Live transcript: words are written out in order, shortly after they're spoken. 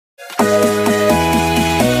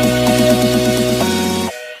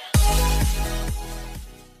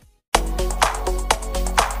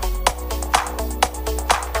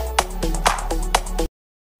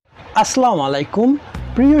আলাইকুম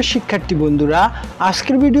প্রিয় শিক্ষার্থী বন্ধুরা,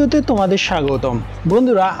 আজকের ভিডিওতে তোমাদের স্বাগতম।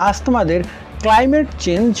 বন্ধুরা, আজ তোমাদের ক্লাইমেট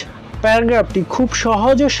চেঞ্জ প্যারাগ্রাফটি খুব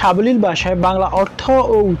সহজ ও সাবলীল ভাষায় বাংলা অর্থ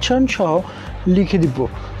ও উচ্চারণ সহ লিখে দিব।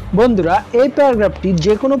 বন্ধুরা, এই প্যারাগ্রাফটি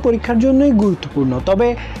যে কোনো পরীক্ষার জন্যই গুরুত্বপূর্ণ, তবে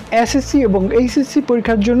এসএসসি এবং এইচএসসি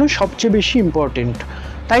পরীক্ষার জন্য সবচেয়ে বেশি ইম্পর্টেন্ট।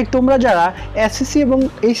 তাই তোমরা যারা এসএসসি এবং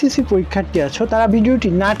এইচএসসি পরীক্ষার্থী আছো তারা ভিডিওটি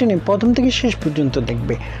না টেনে প্রথম থেকে শেষ পর্যন্ত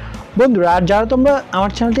দেখবে। বন্ধুরা, আর যারা তোমরা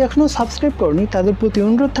আমার চ্যানেলটি এখনও সাবস্ক্রাইব করনি তাদের প্রতি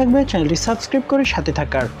অনুরোধ থাকবে চ্যানেলটি সাবস্ক্রাইব করে সাথে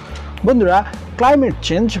থাকার। বন্ধুরা, ক্লাইমেট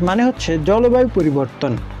চেঞ্জ মানে হচ্ছে জলবায়ু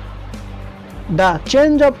পরিবর্তন। The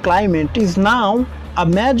change of climate is now a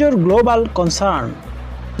major global concern.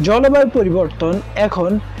 জলবায়ু পরিবর্তন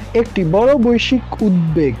এখন একটি বড় বৈশ্বিক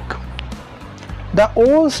উদ্বেগ। The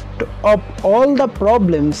worst of all the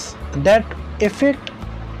problems that effect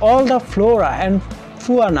all the Flora and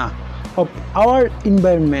ফুয়ানা of our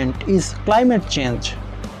environment is climate change.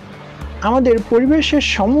 আমাদের পরিবেশের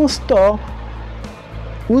সমস্ত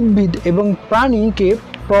উদ্ভিদ এবং প্রাণীকে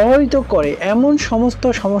প্রভাবিত করে এমন সমস্ত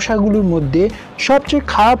সমস্যাগুলোর মধ্যে সবচেয়ে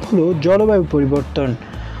খারাপ হলো জলবায়ু পরিবর্তন।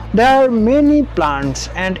 There are many plants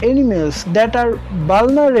and animals that are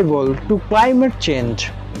vulnerable to climate change.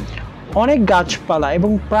 অনেক গাছপালা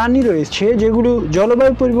এবং প্রাণী রয়েছে যেগুলো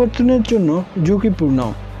জলবায়ু পরিবর্তনের জন্য ঝুঁকিপূর্ণ।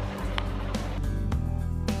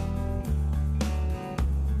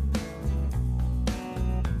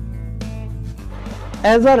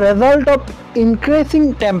 As a result of increasing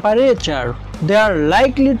temperature, they are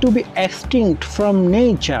likely to be extinct from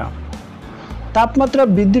nature. তাপমাত্রা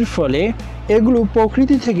বৃদ্ধির ফলে এগুলো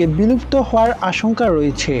প্রকৃতি থেকে বিলুপ্ত হওয়ার আশঙ্কা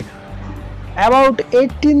রয়েছে। About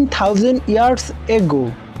 18,000 years ago,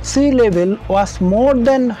 sea level was more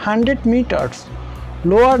than 100 meters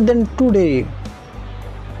lower than today.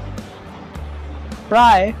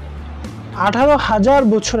 প্রায় 18,000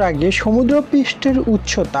 বছর আগে সমুদ্রপৃষ্ঠের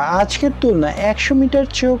উচ্চতা আজকের তুলনায় 100 মিটার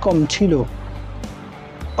চেয়েও কম ছিল।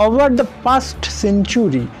 Over the past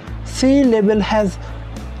century, sea level has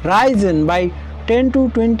risen by 10 to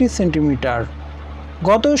 20 centimeter.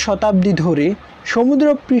 গত শতাব্দী ধরে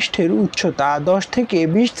সমুদ্রপৃষ্ঠের উচ্চতা 10 থেকে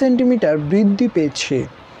 20 সেন্টিমিটার বৃদ্ধি পেয়েছে।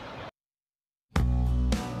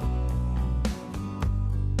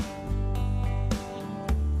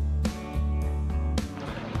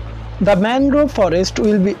 The mangrove forest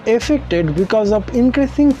will be affected because of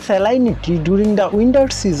increasing salinity during the winter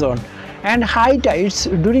season and high tides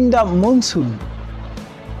during the monsoon.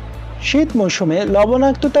 শীত মৌসুমে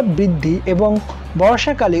লবণাক্ততা বৃদ্ধি এবং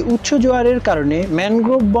বর্ষাকালে উচ্চ জোয়ারের কারণে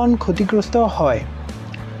ম্যানগ্রোভ বন ক্ষতিগ্রস্ত হয়।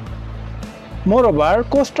 Moreover,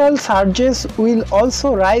 coastal surges will also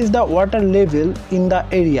raise the water level in the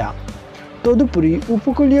area. তদুপরি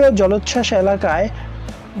উপকূলীয় জলোচ্ছ্বাস এলাকায়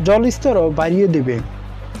জলস্তরও বাড়িয়ে দেবে।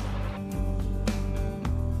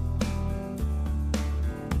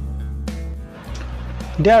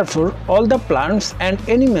 Therefore, all the plants and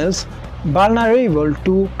animals vulnerable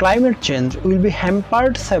to climate change will be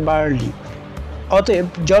hampered severely. অতএব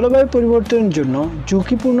জলবায়ু পরিবর্তনের জন্য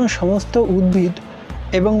ঝুঁকিপূর্ণ সমস্ত উদ্ভিদ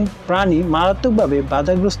এবং প্রাণী মারাত্মকভাবে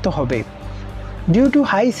বাধাগ্রস্ত হবে। Due to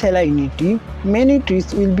high salinity, many trees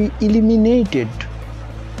will be eliminated.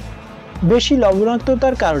 বেশি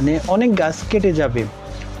লবণাক্ততার কারণে অনেক গাছ কেটে যাবে।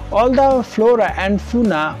 All the flora and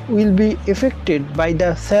fauna will be affected by the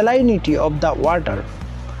salinity of the water.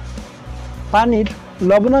 পানির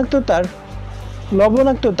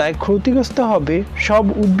লবণাক্ততায় ক্ষতিগ্রস্ত হবে সব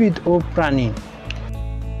উদ্ভিদ ও প্রাণী।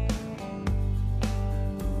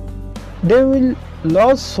 They will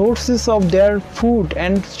lose sources of their food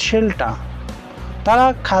and shelter. তারা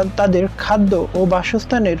তাদের খাদ্য ও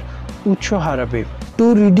বাসস্থানের উৎস হারাবে। To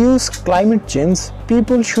reduce climate change,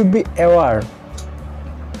 people should be aware.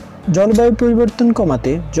 জলবায়ু পরিবর্তন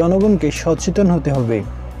কমাতে জনগণকে সচেতন হতে হবে।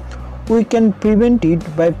 We can prevent it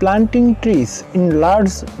by planting trees in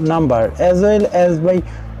large number as well as by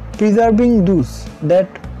preserving those that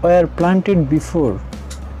were planted before.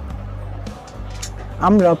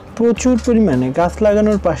 আমরা প্রচুর পরিমাণে গাছ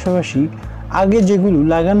লাগানোর পাশাপাশি আগে যেগুলো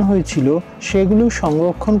লাগানো হয়েছিল সেগুলো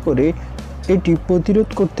সংরক্ষণ করে এটি প্রতিরোধ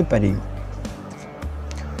করতে পারি।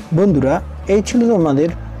 বন্ধুরা, এই ছিল আমাদের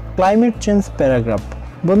ক্লাইমেট চেঞ্জ প্যারাগ্রাফ।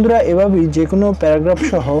 বন্ধুরা, এভাবেই যে কোনো প্যারাগ্রাফ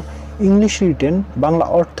সহ ইংলিশ রিটেন, বাংলা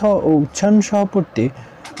অর্থ ও উচ্চারণ সহ পড়তে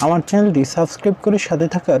আমার চ্যানেলটি সাবস্ক্রাইব করে সাথে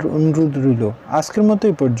থাকার অনুরোধ রইল। আজকের মতো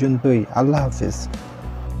এই পর্যন্তই। আল্লাহ হাফেজ।